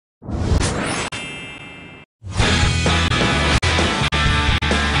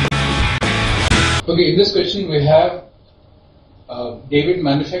Okay, in this question we have David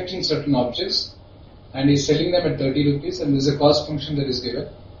manufacturing certain objects and he's selling them at 30 rupees, and there is a cost function that is given.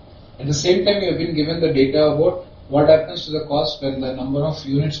 At the same time, we have been given the data about what happens to the cost when the number of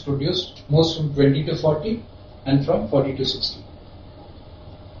units produced moves from 20 to 40 and from 40 to 60.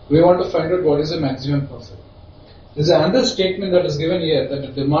 We want to find out what is the maximum profit. There is another statement that is given here that the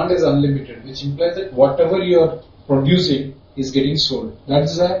demand is unlimited, which implies that whatever you are producing is getting sold. That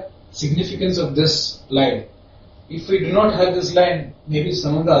is the significance of this line. If we do not have this line, maybe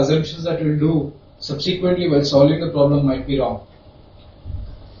some of the assumptions that we will do subsequently while solving the problem might be wrong.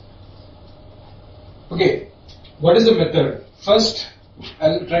 Okay, what is the method? First, I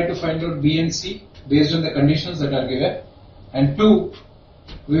will try to find out B and C based on the conditions that are given. And 2,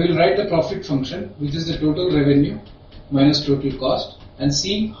 we will write the profit function, which is the total revenue minus total cost, and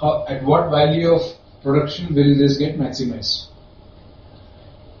see how, at what value of production will this get maximized.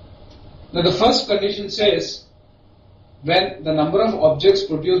 Now the first condition says when the number of objects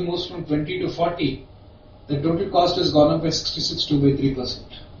produced moves from 20 to 40, the total cost has gone up by 66 2 by 3%.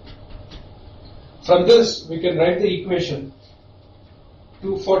 From this, we can write the equation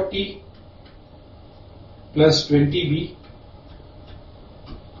 240 plus 20B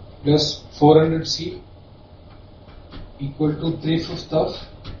plus 400C equal to 3/5 of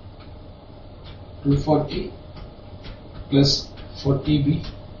 240 plus 40B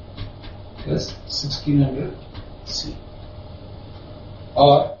plus 1600C.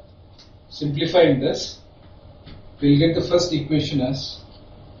 Or, simplifying this, we will get the first equation as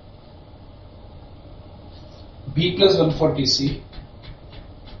B plus 140C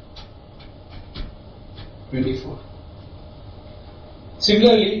 24.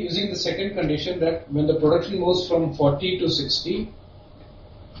 Similarly, using the second condition that when the production moves from 40 to 60,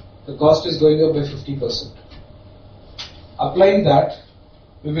 the cost is going up by 50%. Applying that,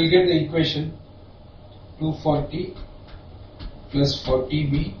 we will get the equation 240 plus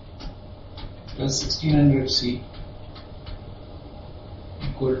 40B plus 1600C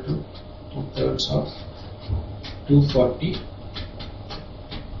equal to 2/3 of 240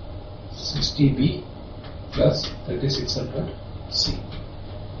 60B plus 3600C.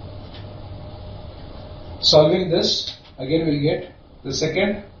 Solving this, again we will get the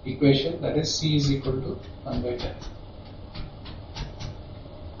second equation, that is C is equal to 1 by 10.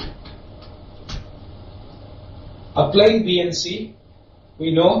 Applying B and C,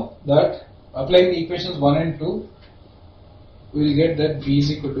 we know that applying the equations 1 and 2, we will get that B is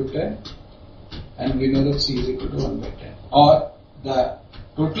equal to 10 and we know that C is equal to 1 by 10. Or the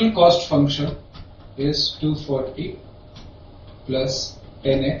total cost function is 240 plus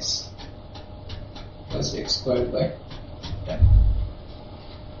 10x plus x squared by 10.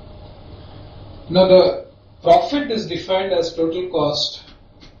 Now the profit is defined as total cost,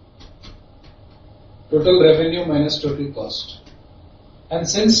 total revenue minus total cost. And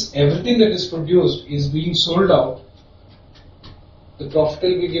since everything that is produced is being sold out, the profit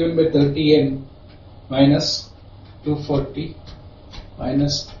will be given by 30n minus 240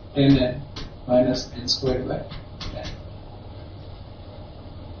 minus 10n minus n squared by 10.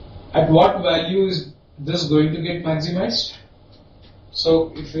 At what value is this going to get maximized?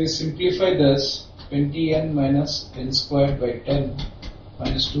 So if we simplify this, 20n minus n squared by 10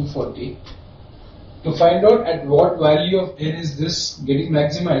 minus 240, to find out at what value of n is this getting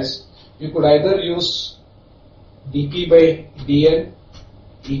maximized, you could either use dp by dn,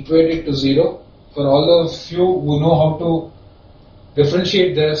 equate it to 0. For all of you who know how to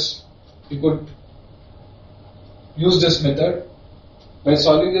differentiate this, you could use this method. By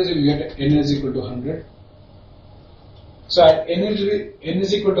solving this, you will get n is equal to 100. So at n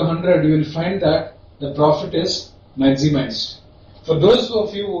is equal to 100, you will find that the profit is maximized. For those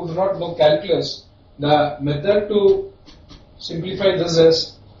of you who do not know calculus, the method to simplify this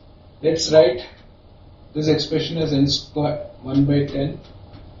is, let's write this expression as n squared 1 by 10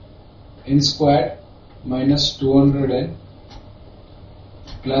 n squared minus 200n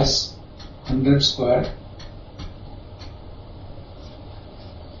plus 100 squared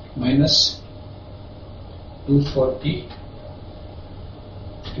minus 240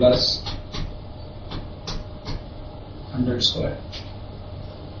 plus 100 squared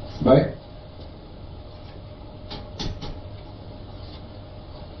by.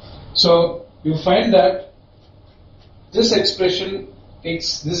 So you find that this expression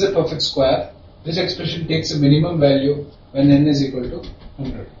takes, this is a perfect square, this expression takes a minimum value when n is equal to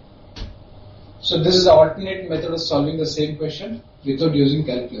 100. So this is the alternate method of solving the same question without using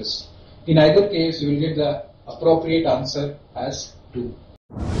calculus. In either case, you will get the appropriate answer as 2.